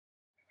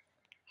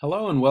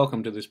Hello and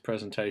welcome to this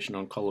presentation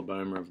on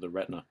coloboma of the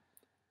retina.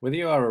 Whether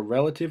you are a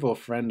relative or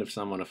friend of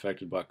someone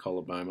affected by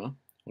coloboma,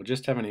 or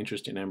just have an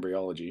interest in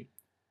embryology,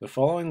 the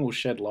following will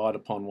shed light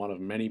upon one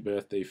of many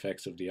birth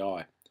defects of the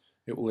eye.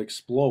 It will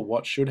explore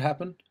what should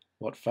happen,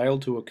 what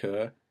failed to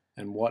occur,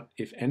 and what,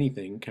 if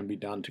anything, can be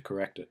done to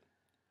correct it.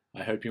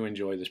 I hope you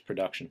enjoy this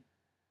production.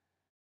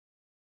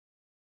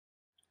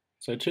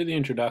 So to the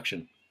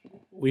introduction,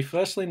 we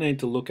firstly need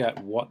to look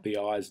at what the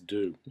eyes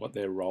do, what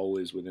their role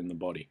is within the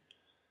body.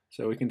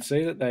 So we can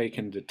see that they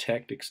can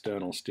detect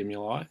external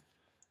stimuli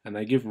and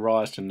they give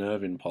rise to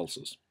nerve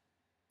impulses.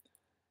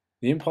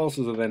 The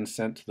impulses are then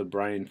sent to the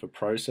brain for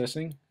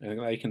processing and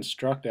they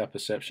construct our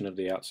perception of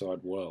the outside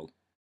world.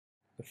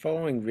 The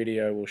following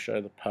video will show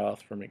the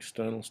path from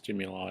external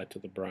stimuli to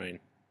the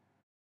brain.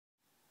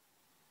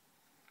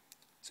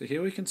 So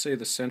here we can see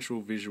the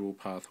central visual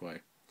pathway.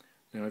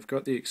 Now we've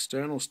got the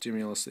external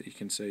stimulus that you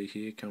can see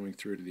here coming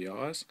through to the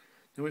eyes.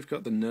 Then we've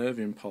got the nerve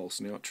impulse.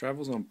 Now it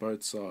travels on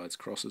both sides,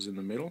 crosses in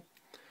the middle,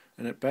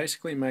 and it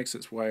basically makes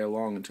its way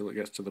along until it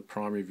gets to the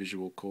primary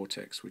visual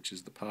cortex, which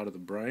is the part of the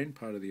brain,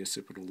 part of the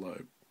occipital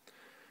lobe.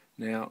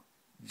 Now,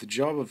 the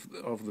job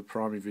of the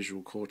primary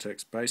visual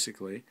cortex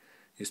basically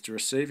is to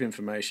receive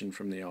information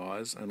from the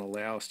eyes and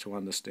allow us to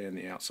understand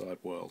the outside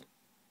world.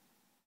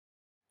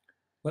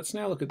 Let's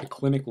now look at the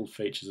clinical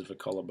features of a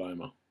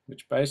coloboma,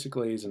 which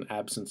basically is an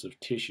absence of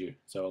tissue,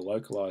 so a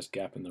localized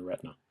gap in the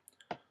retina.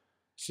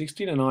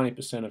 60 to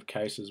 90% of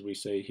cases we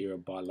see here are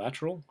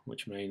bilateral,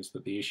 which means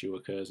that the issue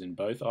occurs in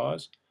both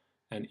eyes,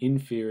 and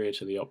inferior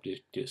to the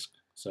optic disc,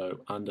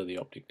 so under the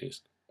optic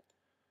disc.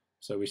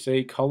 So we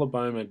see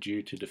coloboma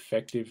due to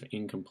defective,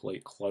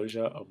 incomplete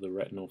closure of the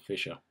retinal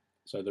fissure.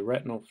 So the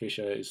retinal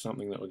fissure is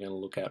something that we're going to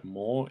look at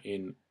more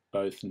in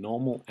both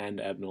normal and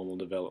abnormal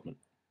development.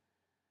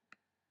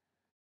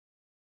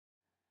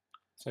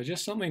 So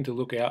just something to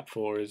look out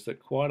for is that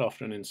quite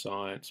often in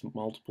science,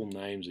 multiple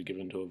names are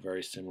given to a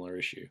very similar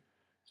issue.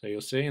 So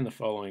you'll see in the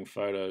following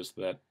photos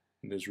that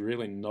there's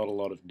really not a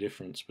lot of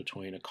difference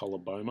between a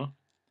coloboma,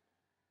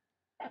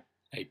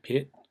 a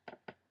pit,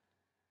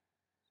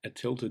 a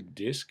tilted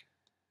disc,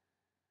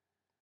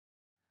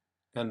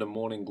 and a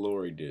morning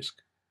glory disc.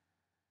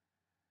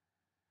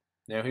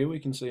 Now here we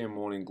can see a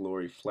morning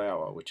glory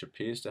flower which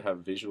appears to have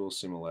visual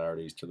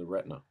similarities to the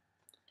retina.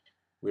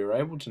 We are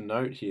able to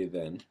note here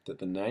then that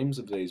the names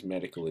of these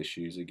medical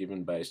issues are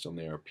given based on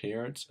their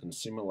appearance and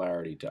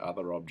similarity to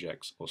other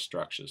objects or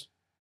structures.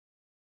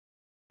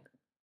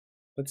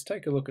 Let's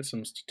take a look at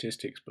some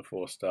statistics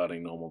before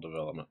starting normal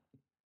development.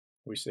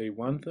 We see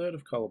 1/3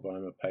 of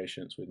coloboma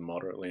patients with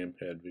moderately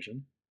impaired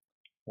vision,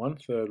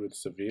 1/3 with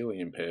severely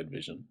impaired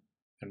vision,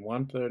 and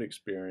 1/3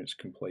 experience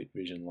complete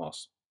vision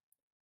loss.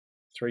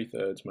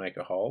 3/3 make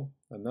a whole,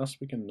 and thus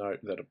we can note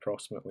that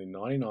approximately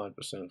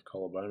 99% of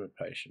coloboma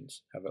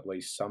patients have at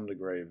least some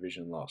degree of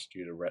vision loss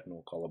due to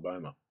retinal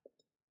coloboma.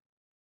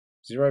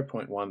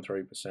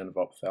 0.13% of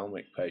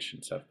ophthalmic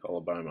patients have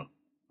coloboma,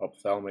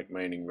 ophthalmic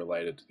meaning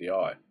related to the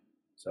eye,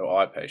 so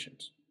eye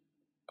patients.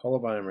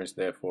 Coloboma is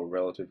therefore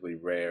relatively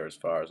rare as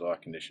far as eye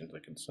conditions are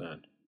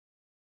concerned.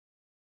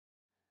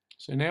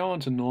 So now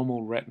on to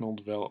normal retinal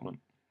development.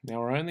 Now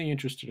we're only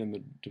interested in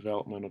the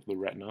development of the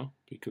retina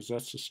because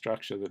that's the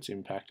structure that's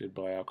impacted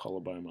by our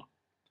coloboma.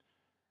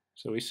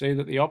 So we see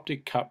that the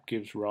optic cup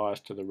gives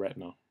rise to the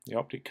retina. The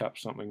optic cup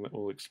is something that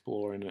we'll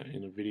explore in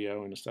a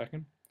video in a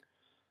second.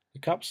 The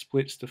cup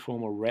splits to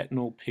form a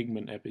retinal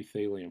pigment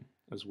epithelium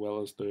as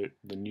well as the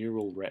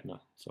neural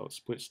retina, so it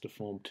splits to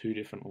form two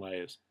different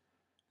layers.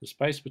 The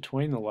space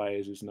between the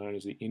layers is known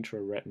as the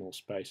intraretinal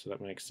space, so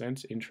that makes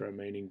sense, intra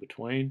meaning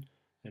between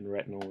and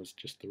retinal is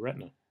just the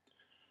retina.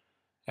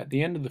 At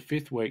the end of the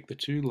 5th week, the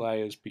two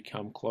layers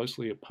become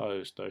closely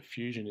opposed, though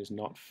fusion is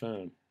not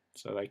firm.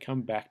 So they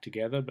come back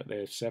together, but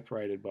they're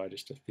separated by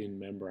just a thin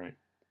membrane.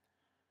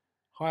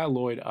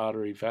 Hyaloid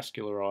artery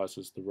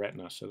vascularizes the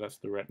retina, so that's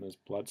the retina's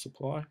blood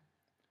supply.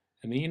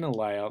 And the inner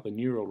layer, the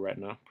neural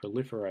retina,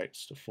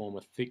 proliferates to form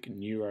a thick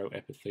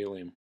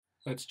neuroepithelium.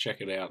 Let's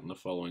check it out in the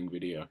following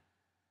video.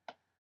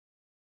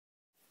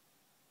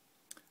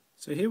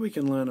 So here we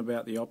can learn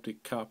about the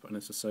optic cup and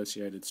its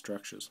associated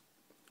structures.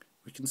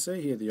 We can see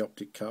here the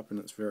optic cup in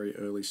its very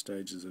early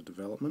stages of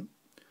development.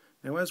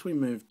 Now as we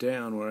move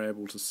down, we're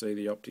able to see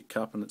the optic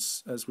cup, and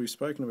it's, as we've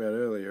spoken about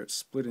earlier, it's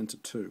split into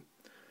two.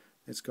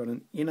 It's got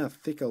an inner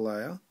thicker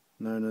layer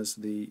known as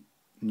the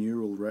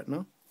neural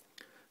retina,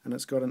 and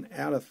it's got an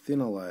outer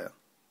thinner layer,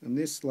 and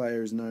this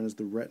layer is known as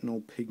the retinal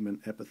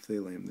pigment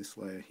epithelium, this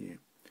layer here.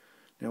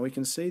 Now we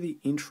can see the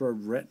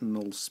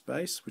intraretinal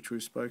space, which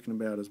we've spoken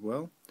about as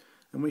well,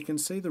 and we can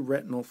see the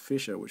retinal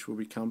fissure, which will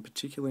become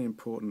particularly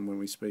important when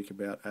we speak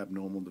about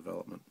abnormal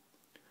development.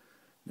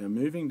 Now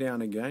moving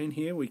down again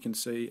here, we can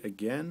see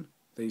again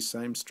these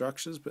same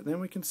structures, but then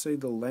we can see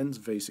the lens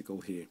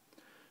vesicle here.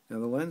 Now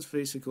the lens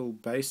vesicle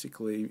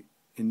basically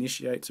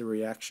initiates a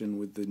reaction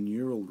with the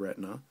neural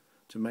retina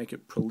to make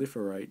it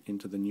proliferate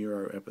into the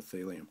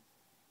neuroepithelium.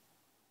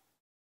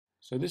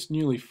 So this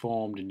newly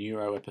formed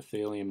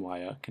neuroepithelium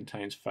layer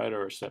contains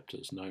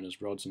photoreceptors known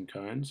as rods and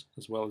cones,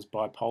 as well as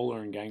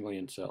bipolar and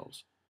ganglion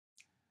cells.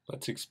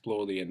 Let's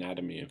explore the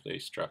anatomy of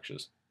these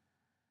structures.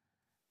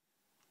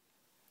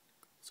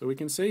 So we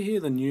can see here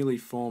the newly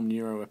formed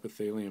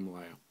neuroepithelium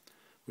layer.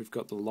 We've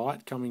got the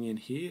light coming in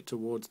here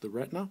towards the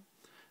retina,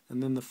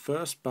 and then the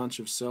first bunch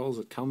of cells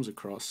it comes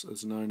across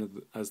is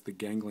known as the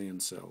ganglion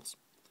cells.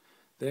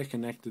 They're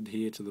connected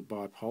here to the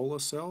bipolar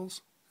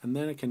cells, and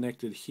then are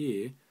connected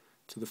here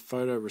to the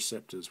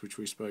photoreceptors, which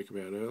we spoke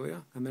about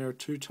earlier, and there are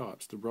two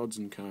types, the rods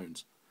and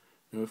cones.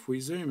 Now if we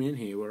zoom in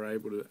here, we're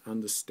able to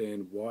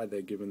understand why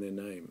they're given their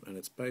name, and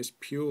it's based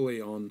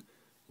purely on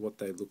what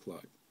they look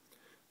like.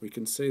 We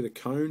can see the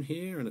cone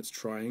here, and it's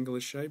triangular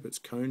shape, it's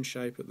cone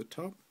shape at the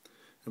top,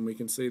 and we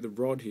can see the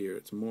rod here,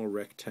 it's more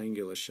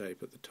rectangular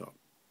shape at the top.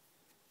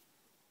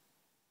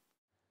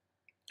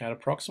 At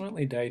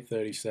approximately day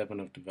 37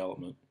 of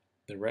development,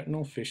 the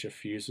retinal fissure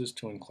fuses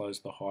to enclose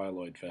the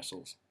hyaloid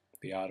vessels,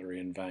 the artery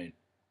and vein.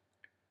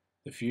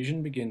 The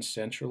fusion begins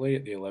centrally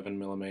at the 11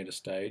 mm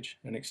stage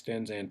and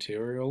extends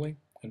anteriorly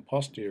and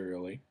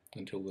posteriorly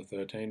until the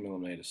 13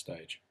 mm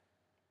stage.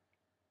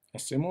 A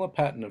similar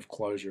pattern of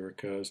closure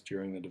occurs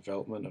during the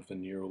development of the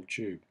neural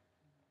tube,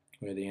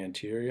 where the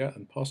anterior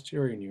and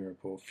posterior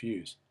neuropore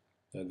fuse,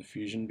 though the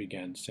fusion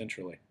began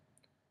centrally.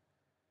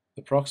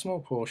 The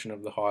proximal portion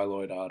of the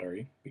hyaloid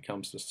artery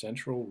becomes the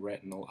central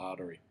retinal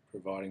artery,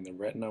 providing the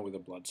retina with a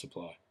blood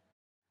supply.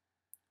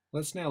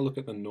 Let's now look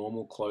at the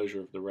normal closure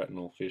of the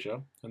retinal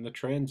fissure and the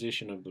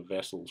transition of the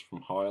vessels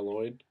from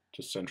hyaloid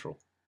to central.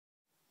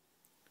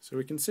 So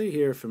we can see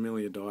here a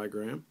familiar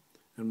diagram,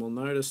 and we'll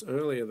notice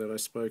earlier that I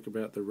spoke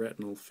about the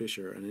retinal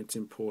fissure and its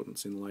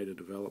importance in later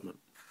development.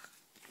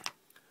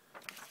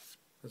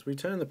 As we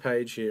turn the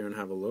page here and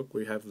have a look,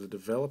 we have the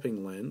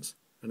developing lens,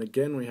 and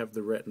again we have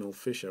the retinal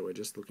fissure. We're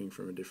just looking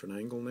from a different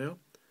angle now,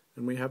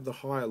 and we have the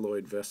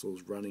hyaloid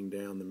vessels running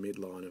down the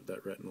midline of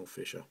that retinal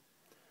fissure.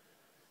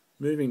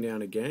 Moving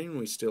down again,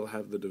 we still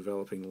have the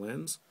developing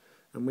lens,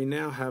 and we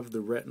now have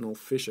the retinal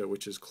fissure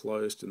which is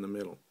closed in the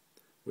middle.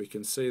 We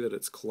can see that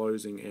it's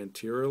closing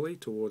anteriorly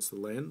towards the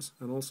lens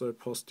and also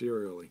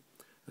posteriorly,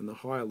 and the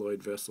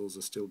hyaloid vessels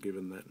are still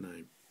given that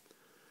name.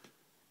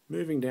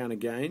 Moving down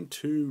again,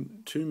 two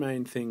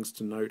main things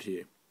to note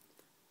here.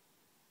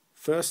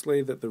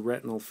 Firstly, that the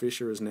retinal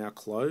fissure is now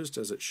closed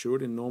as it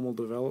should in normal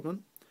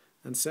development,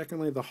 and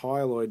secondly, the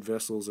hyaloid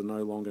vessels are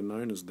no longer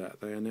known as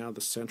that. They are now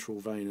the central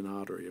vein and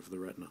artery of the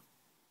retina.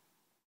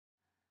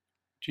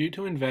 Due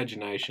to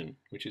invagination,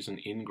 which is an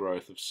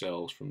ingrowth of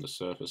cells from the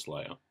surface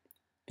layer,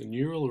 the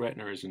neural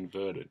retina is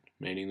inverted,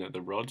 meaning that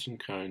the rods and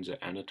cones are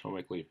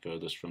anatomically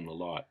furthest from the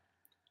light.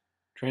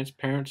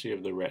 Transparency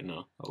of the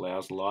retina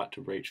allows light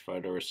to reach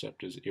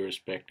photoreceptors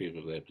irrespective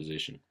of their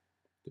position.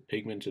 The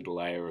pigmented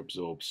layer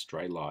absorbs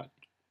stray light.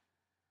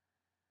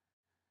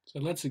 So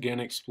let's again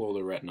explore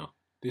the retina,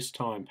 this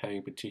time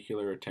paying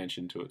particular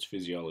attention to its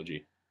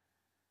physiology.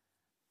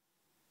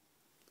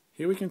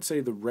 Here we can see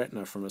the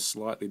retina from a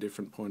slightly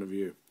different point of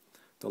view.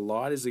 The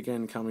light is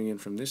again coming in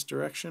from this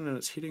direction and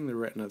it's hitting the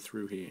retina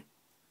through here.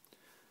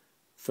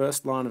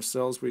 First line of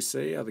cells we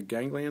see are the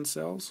ganglion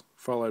cells,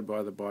 followed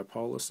by the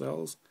bipolar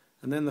cells,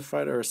 and then the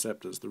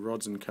photoreceptors, the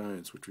rods and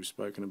cones, which we've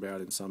spoken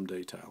about in some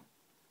detail.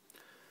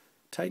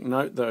 Take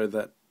note though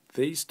that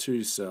these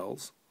two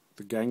cells,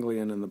 the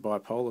ganglion and the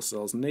bipolar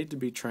cells, need to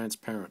be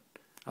transparent,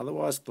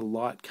 otherwise the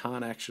light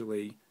can't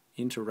actually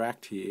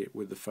interact here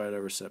with the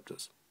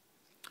photoreceptors.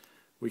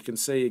 We can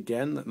see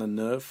again that the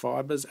nerve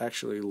fibers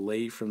actually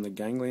leave from the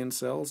ganglion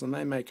cells and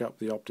they make up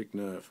the optic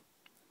nerve.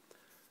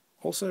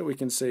 Also we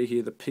can see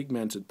here the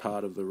pigmented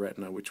part of the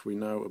retina, which we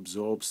know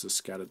absorbs the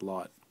scattered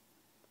light.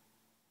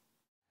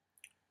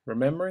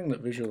 Remembering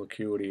that visual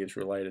acuity is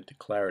related to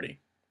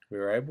clarity, we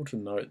are able to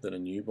note that a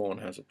newborn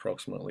has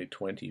approximately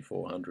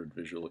 2400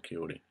 visual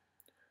acuity.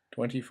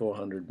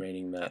 2400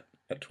 meaning that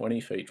at 20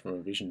 feet from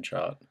a vision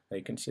chart, they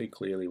can see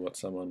clearly what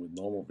someone with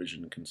normal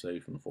vision can see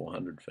from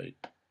 400 feet.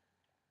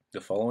 The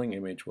following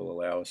image will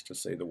allow us to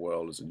see the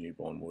world as a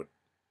newborn would.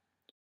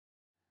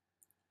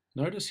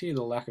 Notice here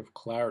the lack of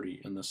clarity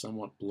and the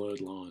somewhat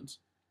blurred lines.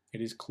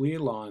 It is clear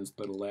lines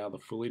that allow the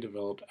fully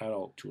developed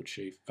adult to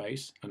achieve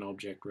face and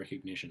object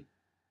recognition.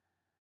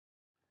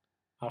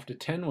 After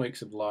 10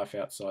 weeks of life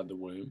outside the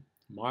womb,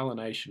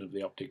 myelination of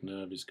the optic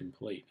nerve is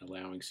complete,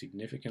 allowing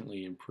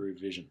significantly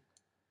improved vision.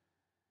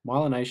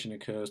 Myelination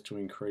occurs to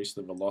increase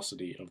the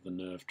velocity of the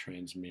nerve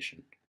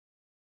transmission.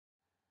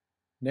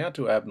 Now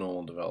to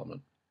abnormal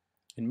development.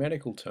 In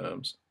medical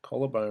terms,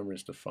 coloboma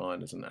is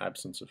defined as an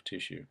absence of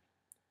tissue.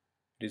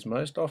 It is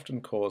most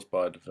often caused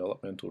by a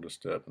developmental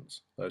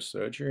disturbance, though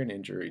surgery and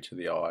injury to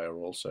the eye are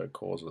also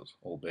causes,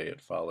 albeit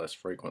far less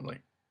frequently.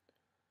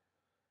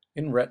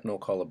 In retinal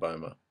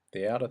coloboma,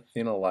 the outer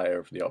thinner layer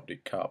of the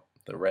optic cup,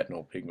 the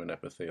retinal pigment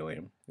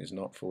epithelium, is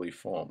not fully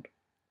formed,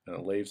 and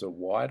it leaves a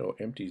white or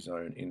empty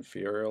zone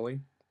inferiorly,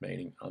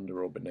 meaning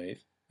under or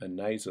beneath, and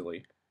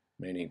nasally,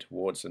 meaning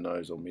towards the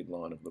nose or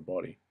midline of the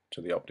body,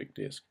 to the optic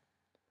disc.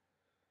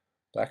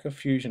 Lack of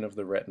fusion of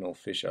the retinal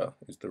fissure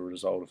is the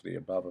result of the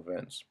above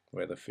events,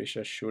 where the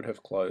fissure should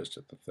have closed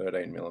at the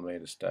 13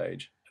 mm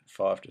stage at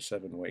 5 to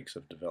 7 weeks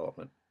of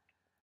development.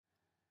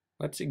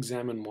 Let's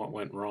examine what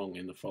went wrong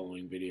in the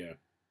following video.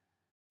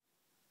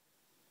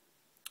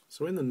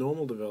 So in the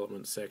normal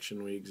development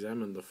section we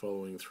examined the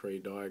following three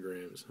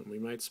diagrams and we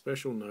made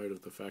special note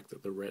of the fact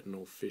that the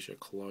retinal fissure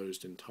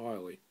closed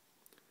entirely.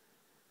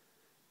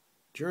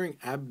 During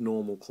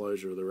abnormal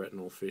closure of the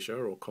retinal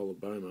fissure or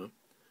coloboma,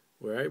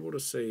 we're able to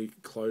see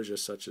closure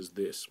such as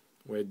this,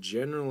 where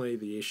generally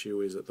the issue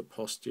is at the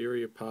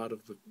posterior part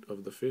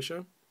of the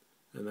fissure,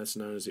 and that's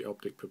known as the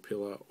optic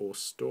papilla or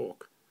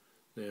stalk.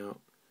 Now,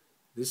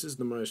 this is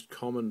the most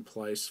common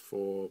place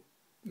for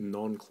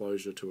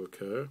non-closure to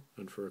occur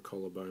and for a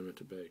coloboma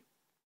to be.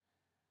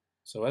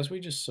 So as we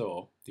just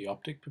saw, the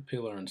optic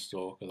papilla and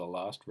stalk are the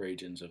last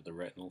regions of the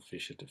retinal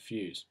fissure to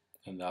fuse,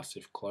 and thus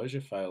if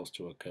closure fails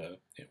to occur,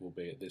 it will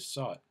be at this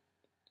site.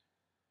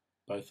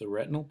 Both the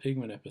retinal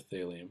pigment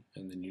epithelium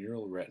and the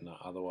neural retina,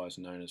 otherwise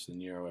known as the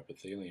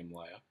neuroepithelium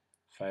layer,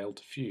 fail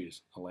to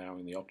fuse,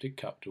 allowing the optic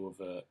cup to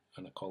avert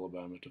and a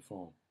coloboma to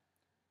form.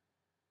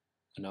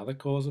 Another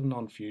cause of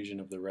non-fusion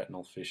of the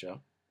retinal fissure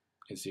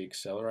is the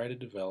accelerated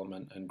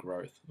development and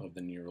growth of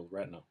the neural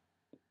retina.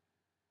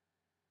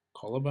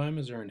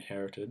 Colobomas are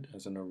inherited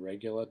as an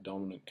irregular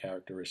dominant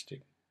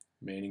characteristic,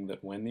 meaning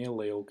that when the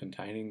allele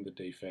containing the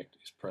defect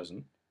is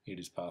present, it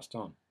is passed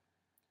on.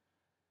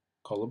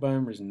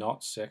 Coloboma is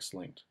not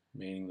sex-linked,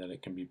 meaning that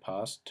it can be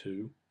passed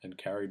to and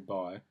carried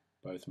by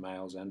both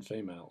males and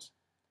females.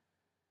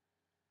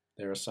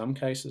 There are some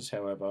cases,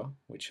 however,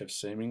 which have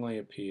seemingly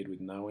appeared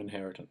with no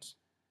inheritance.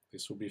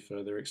 This will be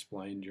further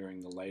explained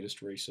during the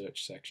latest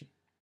research section.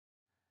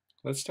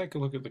 Let's take a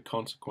look at the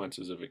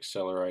consequences of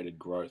accelerated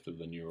growth of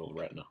the neural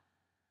retina.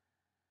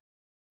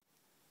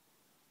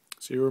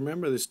 So you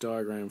remember this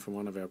diagram from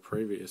one of our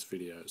previous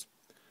videos.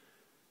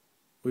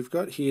 We've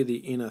got here the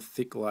inner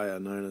thick layer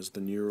known as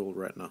the neural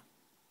retina.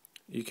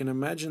 You can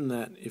imagine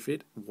that if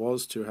it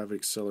was to have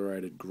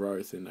accelerated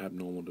growth in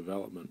abnormal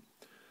development,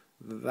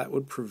 that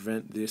would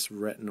prevent this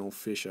retinal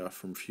fissure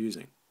from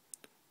fusing.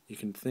 You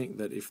can think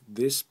that if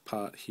this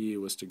part here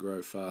was to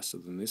grow faster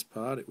than this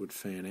part, it would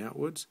fan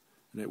outwards,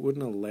 and it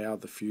wouldn't allow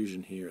the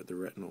fusion here at the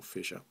retinal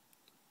fissure.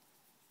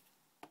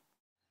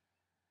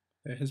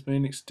 There has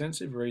been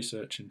extensive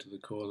research into the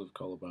cause of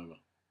coloboma.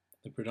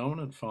 The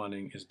predominant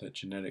finding is that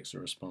genetics are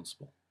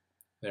responsible.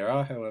 There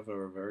are,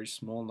 however, a very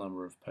small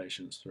number of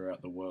patients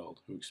throughout the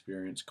world who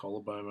experience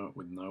coloboma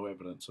with no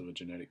evidence of a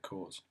genetic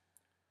cause.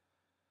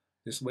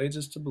 This leads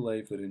us to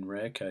believe that in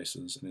rare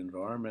cases, an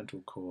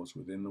environmental cause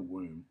within the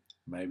womb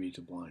may be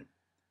to blame.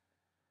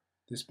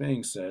 This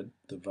being said,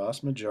 the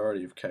vast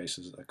majority of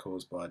cases are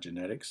caused by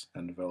genetics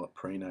and develop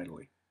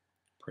prenatally.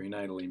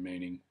 Prenatally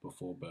meaning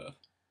before birth.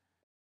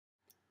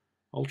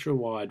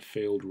 Ultra-wide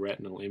field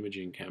retinal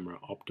imaging camera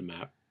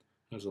Optomap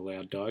has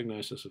allowed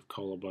diagnosis of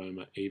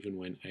coloboma even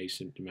when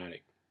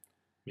asymptomatic,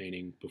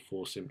 meaning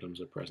before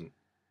symptoms are present.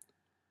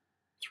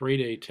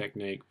 3D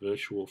technique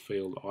virtual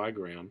field eye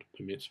ground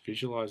permits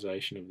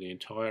visualization of the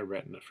entire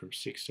retina from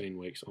 16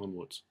 weeks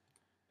onwards.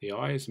 The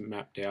eye is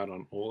mapped out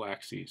on all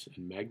axes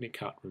and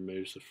MagnaCut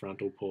removes the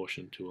frontal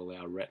portion to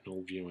allow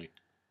retinal viewing.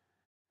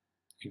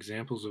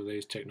 Examples of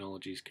these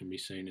technologies can be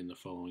seen in the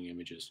following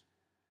images.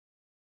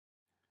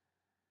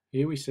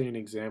 Here we see an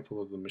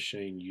example of the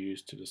machine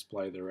used to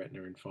display the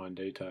retina in fine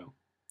detail,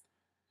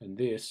 and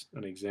this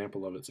an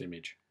example of its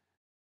image.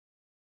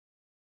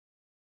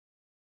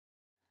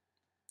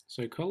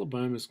 So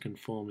colobomas can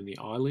form in the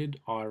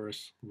eyelid,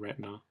 iris,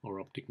 retina, or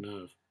optic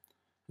nerve.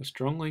 A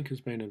strong link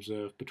has been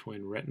observed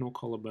between retinal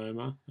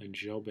coloboma and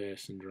Gilbert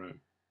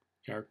syndrome,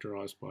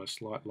 characterized by a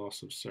slight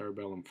loss of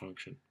cerebellum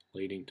function,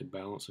 leading to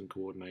balance and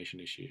coordination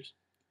issues.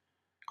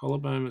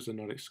 Colobomas are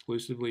not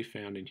exclusively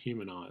found in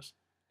human eyes.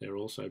 They're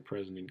also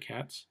present in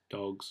cats,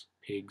 dogs,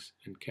 pigs,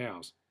 and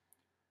cows.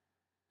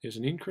 There's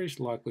an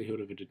increased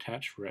likelihood of a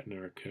detached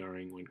retina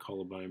occurring when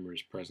coloboma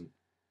is present.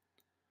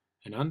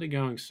 And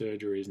undergoing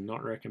surgery is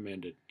not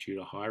recommended due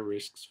to high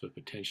risks for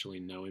potentially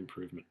no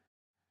improvement.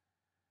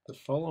 The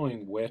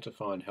following Where to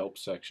Find Help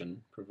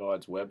section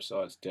provides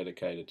websites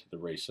dedicated to the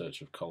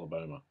research of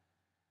coloboma.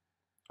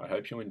 I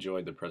hope you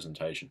enjoyed the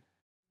presentation.